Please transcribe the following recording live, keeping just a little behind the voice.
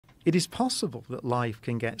it is possible that life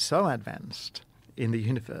can get so advanced in the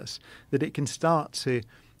universe that it can start to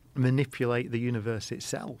manipulate the universe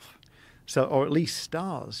itself. So, or at least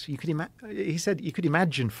stars. You could he said you could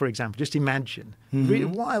imagine, for example, just imagine, really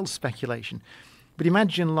wild speculation, but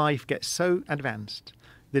imagine life gets so advanced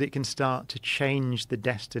that it can start to change the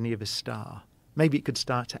destiny of a star. Maybe it could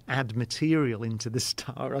start to add material into the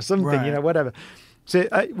star or something, Right. whatever. So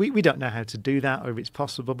we don't know how to do that or if it's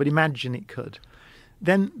possible, but imagine it could.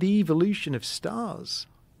 Then the evolution of stars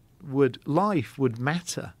life would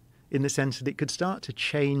matter in the sense that it could start to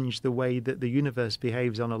change the way that the universe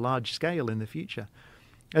behaves on a large scale in the future.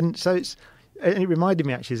 And so it reminded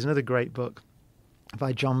me, actually, there's another great book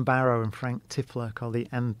by John Barrow and Frank Tipler called The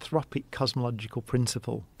Anthropic Cosmological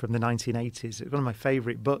Principle from the 1980s. It's one of my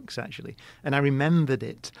favourite books, actually. And I remembered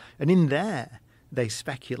it. And in there, they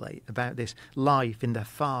speculate about this life in the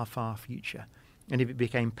far, far future. And if it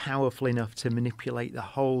became powerful enough to manipulate the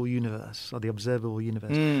whole universe or the observable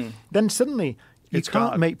universe, then suddenly you It's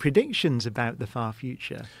can't God. make predictions about the far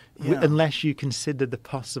future Yeah. unless you consider the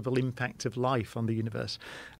possible impact of life on the universe.